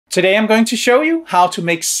Today I'm going to show you how to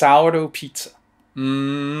make sourdough pizza.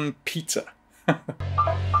 Pizza.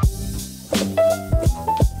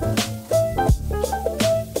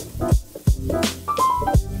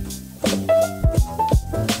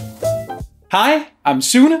 Hi, I'm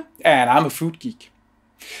Sune and I'm a food geek.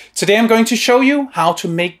 Today I'm going to show you how to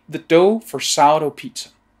make the dough for sourdough pizza,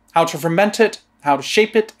 how to ferment it, how to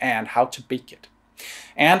shape it, and how to bake it.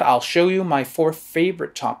 And I'll show you my 4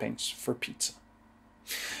 favorite toppings for pizza.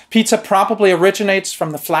 Pizza probably originates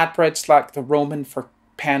from the flatbreads like the Roman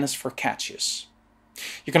panis focaccias.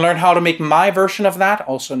 You can learn how to make my version of that,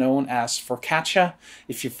 also known as focaccia,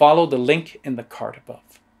 if you follow the link in the card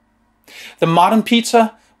above. The modern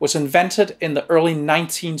pizza was invented in the early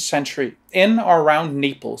 19th century in or around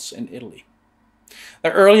Naples in Italy.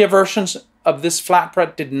 The earlier versions of this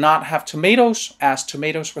flatbread did not have tomatoes, as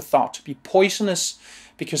tomatoes were thought to be poisonous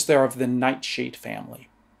because they're of the nightshade family.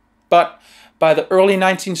 But by the early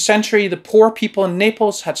 19th century, the poor people in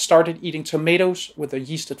Naples had started eating tomatoes with their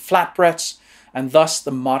yeasted flatbreads, and thus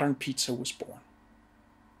the modern pizza was born.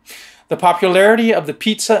 The popularity of the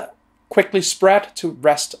pizza quickly spread to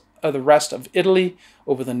the rest of Italy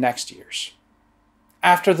over the next years.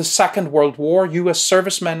 After the Second World War, US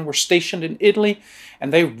servicemen were stationed in Italy,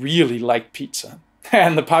 and they really liked pizza.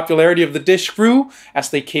 And the popularity of the dish grew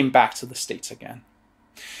as they came back to the States again.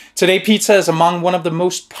 Today, pizza is among one of the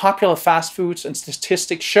most popular fast foods, and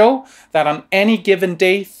statistics show that on any given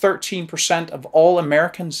day, 13% of all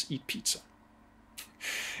Americans eat pizza.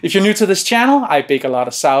 If you're new to this channel, I bake a lot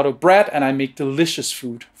of sourdough bread and I make delicious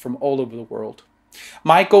food from all over the world.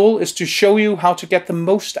 My goal is to show you how to get the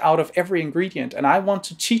most out of every ingredient, and I want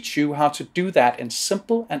to teach you how to do that in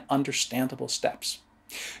simple and understandable steps.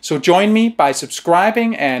 So join me by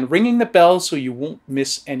subscribing and ringing the bell so you won't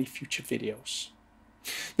miss any future videos.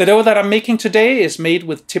 The dough that I'm making today is made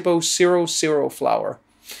with Tipo 00 flour,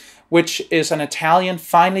 which is an Italian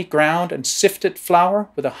finely ground and sifted flour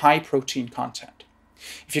with a high protein content.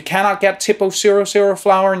 If you cannot get Tipo 00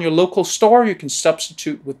 flour in your local store, you can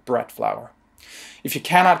substitute with bread flour. If you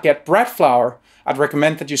cannot get bread flour, I'd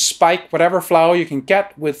recommend that you spike whatever flour you can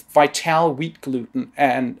get with Vital wheat gluten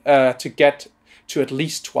and to get to at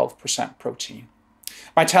least 12% protein.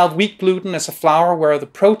 Vital wheat gluten is a flour where the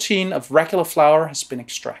protein of regular flour has been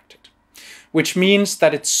extracted, which means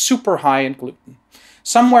that it's super high in gluten,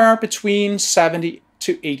 somewhere between 70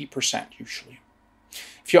 to 80% usually.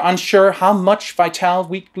 If you're unsure how much Vital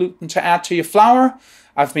wheat gluten to add to your flour,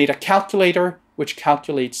 I've made a calculator which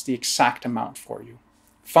calculates the exact amount for you.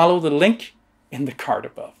 Follow the link in the card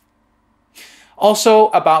above. Also,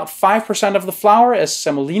 about 5% of the flour is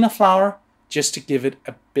semolina flour, just to give it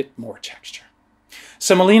a bit more texture.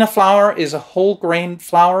 Semolina flour is a whole grain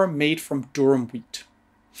flour made from durum wheat.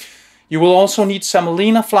 You will also need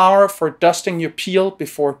semolina flour for dusting your peel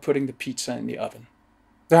before putting the pizza in the oven.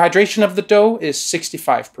 The hydration of the dough is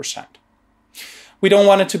 65%. We don't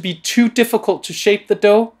want it to be too difficult to shape the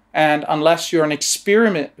dough, and unless you're an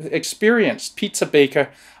experienced pizza baker,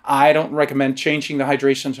 I don't recommend changing the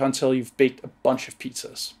hydration until you've baked a bunch of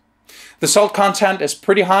pizzas. The salt content is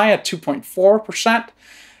pretty high at 2.4%,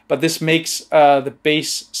 but this makes the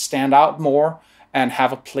base stand out more and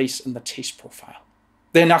have a place in the taste profile.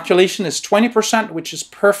 The inoculation is 20%, which is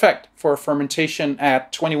perfect for fermentation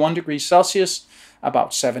at 21 degrees Celsius,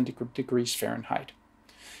 about 70 degrees Fahrenheit.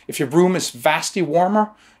 If your room is vastly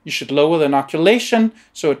warmer, you should lower the inoculation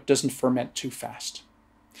so it doesn't ferment too fast.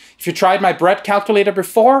 If you tried my bread calculator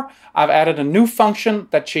before, I've added a new function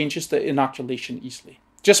that changes the inoculation easily.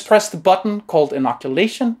 Just press the button called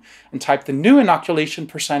inoculation and type the new inoculation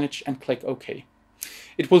percentage and click OK.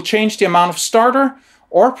 It will change the amount of starter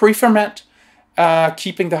or pre-ferment,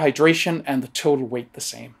 keeping the hydration and the total weight the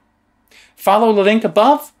same. Follow the link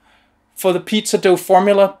above for the pizza dough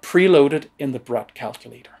formula preloaded in the bread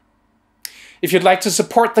calculator. If you'd like to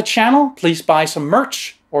support the channel, please buy some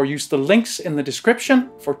merch or use the links in the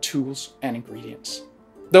description for tools and ingredients.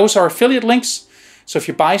 Those are affiliate links, so if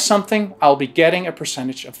you buy something, I'll be getting a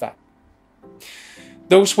percentage of that.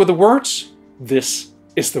 Those were the words. This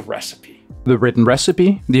is the recipe. The written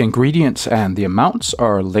recipe, the ingredients, and the amounts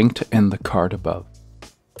are linked in the card above.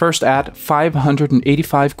 First, add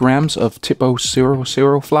 585 grams of Tipo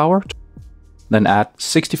 00 flour. Then add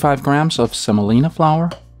 65 grams of semolina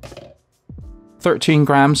flour, 13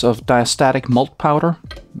 grams of diastatic malt powder,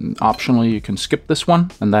 optionally you can skip this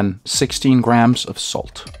one, and then 16 grams of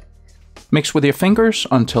salt. Mix with your fingers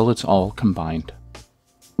until it's all combined.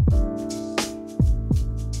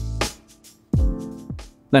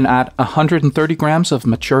 Then add 130 grams of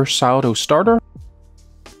mature sourdough starter,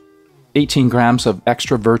 18 grams of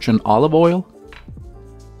extra virgin olive oil,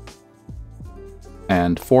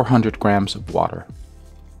 and 400 grams of water.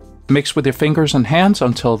 Mix with your fingers and hands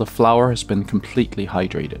until the flour has been completely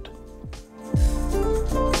hydrated.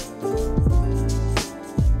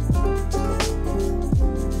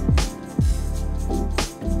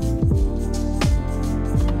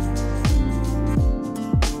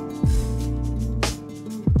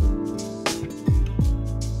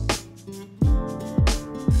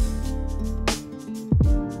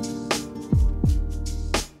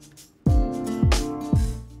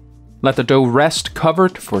 Let the dough rest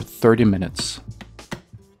covered for 30 minutes.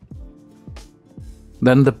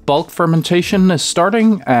 Then the bulk fermentation is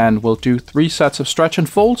starting, and we'll do 3 sets of stretch and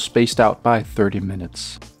folds spaced out by 30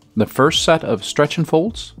 minutes. The first set of stretch and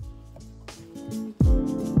folds.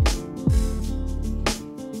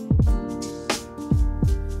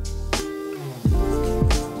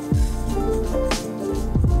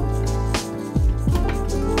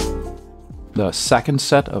 The second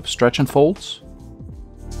set of stretch and folds.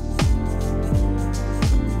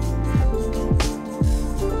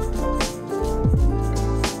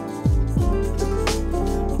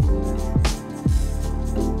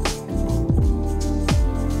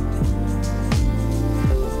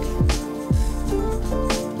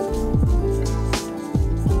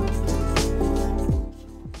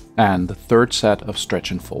 And the third set of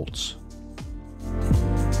stretch and folds.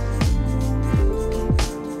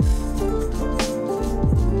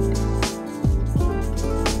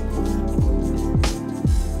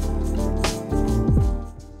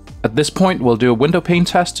 At this point, we'll do a window pane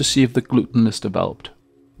test to see if the gluten is developed.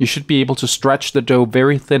 You should be able to stretch the dough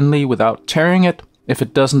very thinly without tearing it if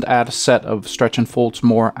it doesn't add a set of stretch and folds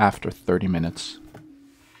more after 30 minutes.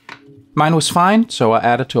 Mine was fine, so I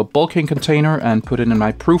added to a bulking container and put it in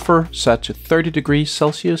my proofer set to 30 degrees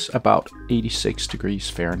Celsius, about 86 degrees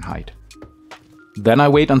Fahrenheit. Then I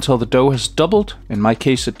wait until the dough has doubled. In my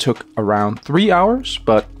case it took around 3 hours,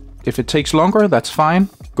 but if it takes longer, that's fine,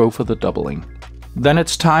 go for the doubling. Then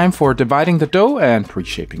it's time for dividing the dough and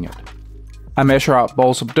pre-shaping it. I measure out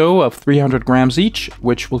balls of dough of 300 grams each,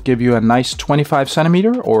 which will give you a nice 25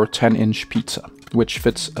 centimeter or 10-inch pizza, which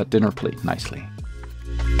fits a dinner plate nicely.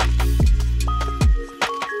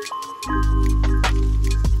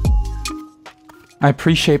 I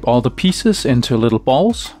pre-shape all the pieces into little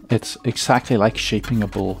balls. It's exactly like shaping a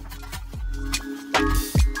bull.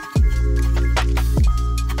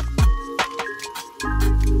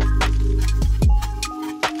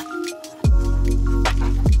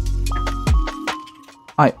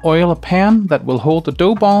 I oil a pan that will hold the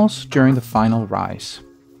dough balls during the final rise.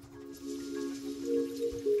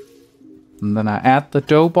 And then I add the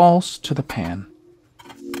dough balls to the pan.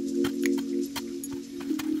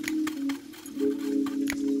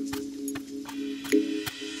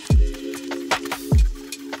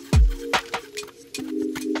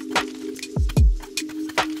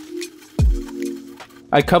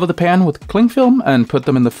 I cover the pan with cling film and put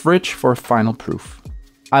them in the fridge for final proof.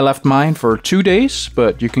 I left mine for 2 days,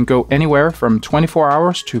 but you can go anywhere from 24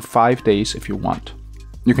 hours to 5 days if you want.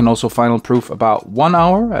 You can also final proof about 1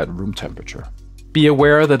 hour at room temperature. Be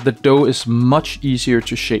aware that the dough is much easier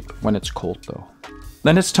to shape when it's cold though.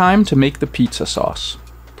 Then it's time to make the pizza sauce.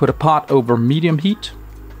 Put a pot over medium heat,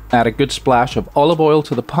 add a good splash of olive oil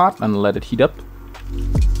to the pot and let it heat up.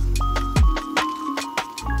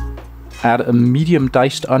 Add a medium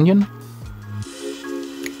diced onion.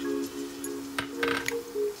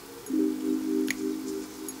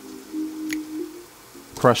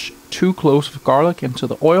 Crush 2 cloves of garlic into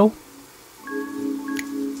the oil.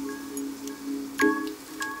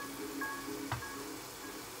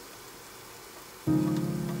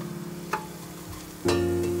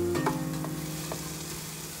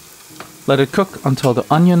 Let it cook until the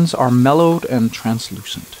onions are mellowed and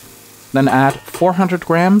translucent. Then add 400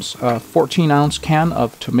 grams, a 14-ounce can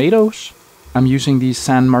of tomatoes. I'm using these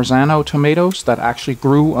San Marzano tomatoes that actually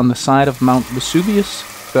grew on the side of Mount Vesuvius,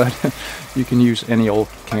 but you can use any old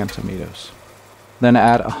canned tomatoes. Then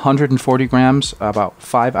add 140 grams, about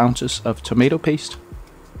 5 ounces of tomato paste,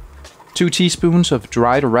 2 teaspoons of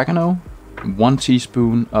dried oregano, 1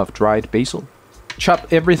 teaspoon of dried basil.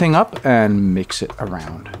 Chop everything up and mix it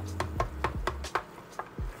around.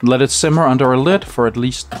 Let it simmer under a lid for at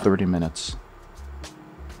least 30 minutes.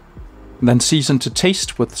 Then season to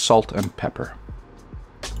taste with salt and pepper.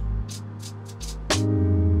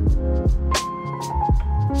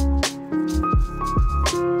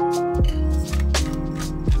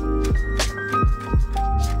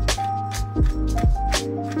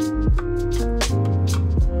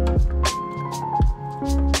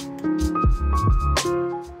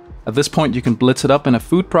 At this point you can blitz it up in a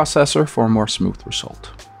food processor for a more smooth result.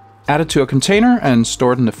 Add it to a container and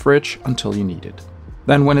store it in the fridge until you need it.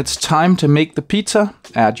 Then when it's time to make the pizza,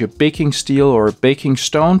 add your baking steel or baking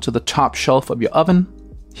stone to the top shelf of your oven.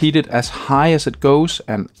 Heat it as high as it goes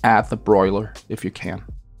and add the broiler if you can.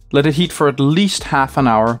 Let it heat for at least half an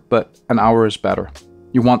hour, but an hour is better.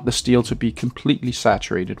 You want the steel to be completely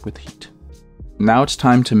saturated with heat. Now it's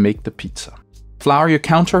time to make the pizza. Flour your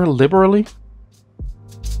counter liberally.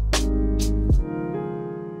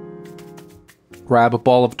 Grab a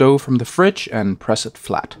ball of dough from the fridge and press it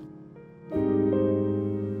flat.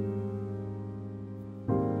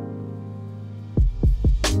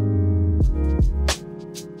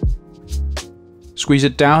 Squeeze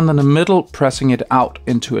it down in the middle, pressing it out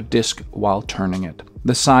into a disc while turning it.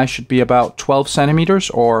 The size should be about 12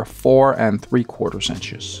 centimeters or 4 3/4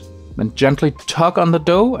 inches. Then gently tug on the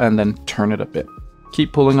dough and then turn it a bit.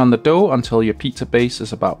 Keep pulling on the dough until your pizza base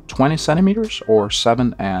is about 20 centimeters or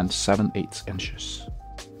 7 7/8 inches.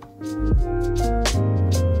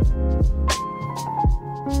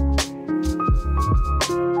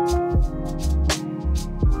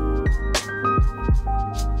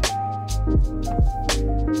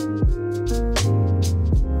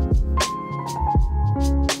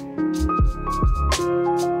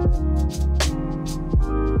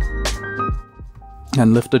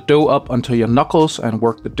 And lift the dough up onto your knuckles and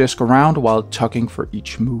work the disc around while tugging for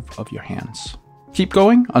each move of your hands. Keep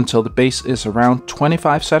going until the base is around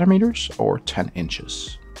 25 centimeters or 10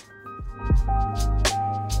 inches.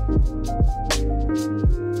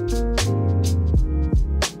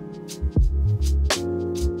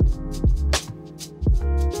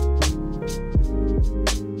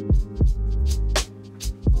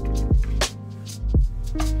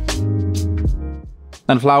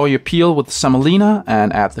 Then flour your peel with semolina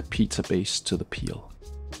and add the pizza base to the peel.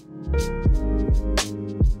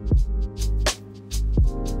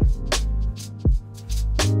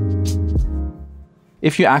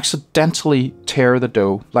 If you accidentally tear the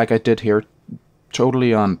dough, like I did here,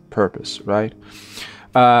 totally on purpose, right?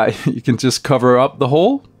 You can just cover up the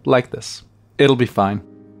hole like this. It'll be fine.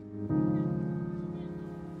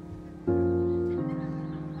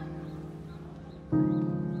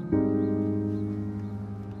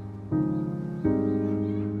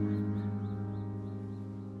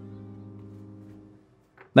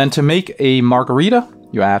 Then to make a margarita,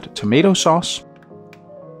 you add tomato sauce.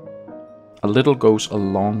 A little goes a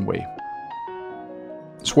long way.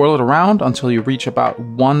 Swirl it around until you reach about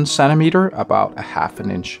 1 centimeter, about a half an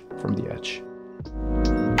inch from the edge.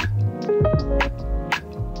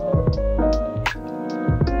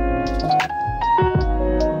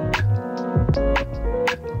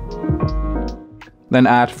 Then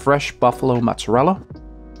add fresh buffalo mozzarella.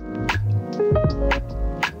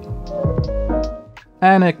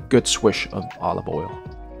 And a good swish of olive oil.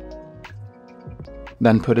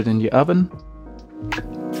 Then put it in the oven.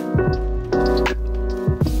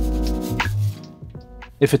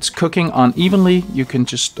 If it's cooking unevenly, you can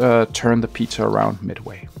just turn the pizza around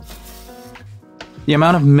midway. The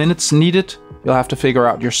amount of minutes needed, you'll have to figure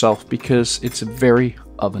out yourself because it's very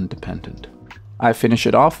oven dependent. I finish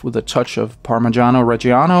it off with a touch of Parmigiano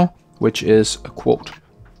Reggiano, which is, a quote,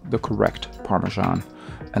 the correct Parmesan,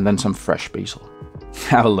 and then some fresh basil.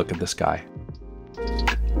 Have a look at this guy.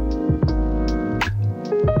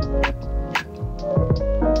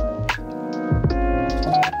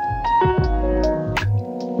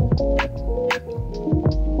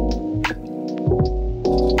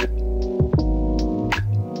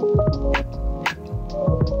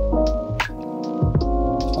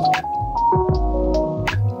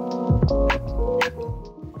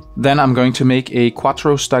 Then I'm going to make a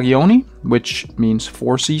quattro stagioni, which means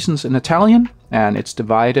 4 seasons in Italian, and it's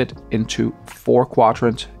divided into 4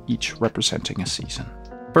 quadrants, each representing a season.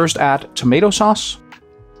 First add tomato sauce.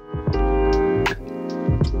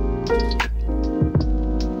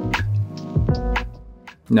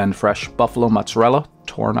 Then fresh buffalo mozzarella,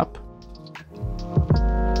 torn up.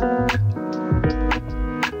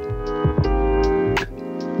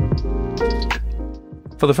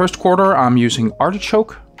 For the first quarter, I'm using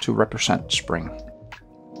artichoke to represent spring.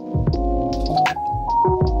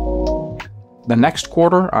 The next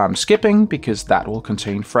quarter I'm skipping because that will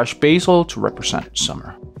contain fresh basil to represent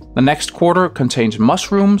summer. The next quarter contains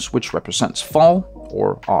mushrooms, which represents fall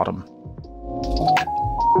or autumn.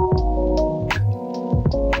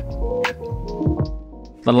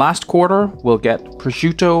 The last quarter will get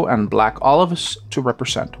prosciutto and black olives to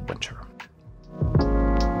represent winter.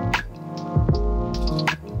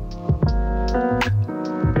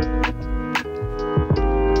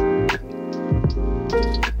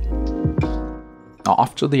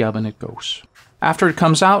 Off to the oven it goes. After it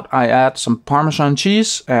comes out, I add some Parmesan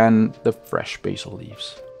cheese and the fresh basil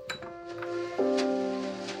leaves.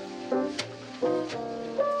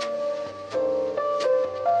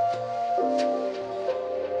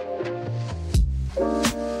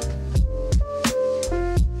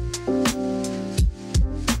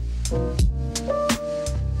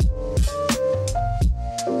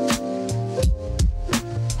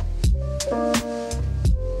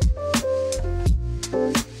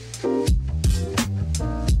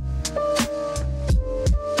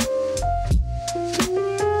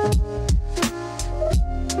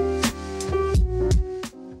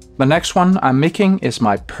 The next one I'm making is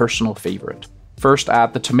my personal favorite. First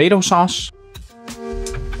add the tomato sauce.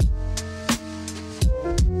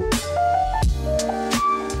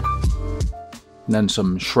 Then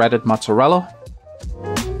some shredded mozzarella.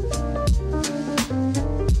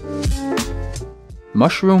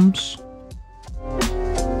 Mushrooms.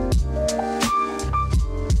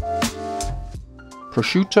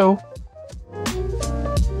 Prosciutto.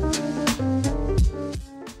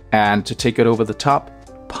 And to take it over the top,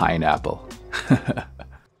 pineapple.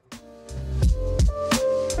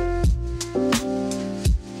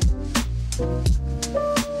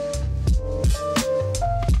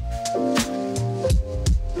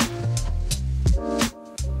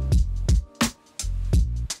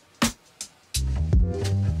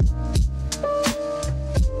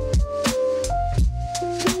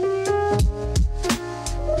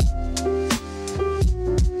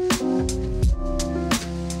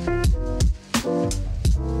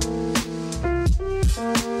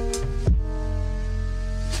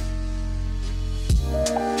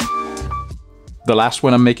 The last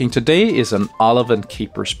one I'm making today is an olive and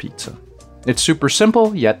capers pizza. It's super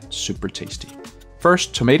simple, yet super tasty.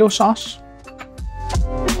 First, tomato sauce.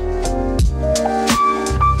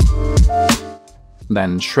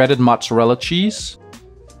 Then shredded mozzarella cheese.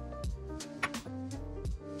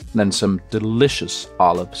 Then some delicious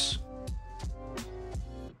olives.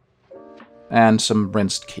 And some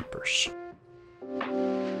rinsed capers.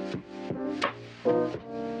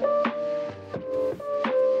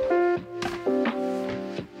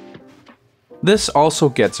 This also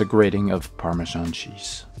gets a grating of Parmesan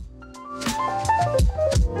cheese.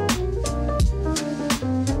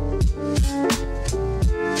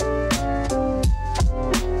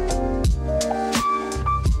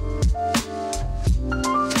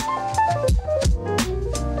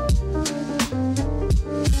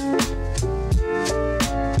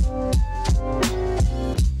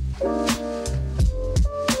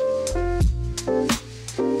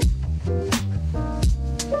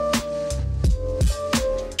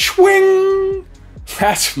 Swing!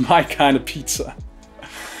 That's my kind of pizza.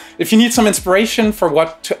 If you need some inspiration for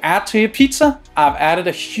what to add to your pizza, I've added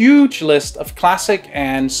a huge list of classic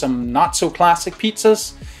and some not so classic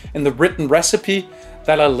pizzas in the written recipe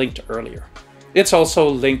that I linked earlier. It's also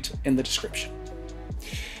linked in the description.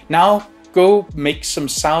 Now go make some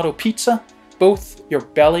sourdough pizza. Both your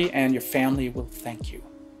belly and your family will thank you.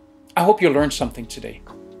 I hope you learned something today.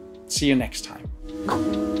 See you next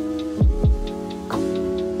time.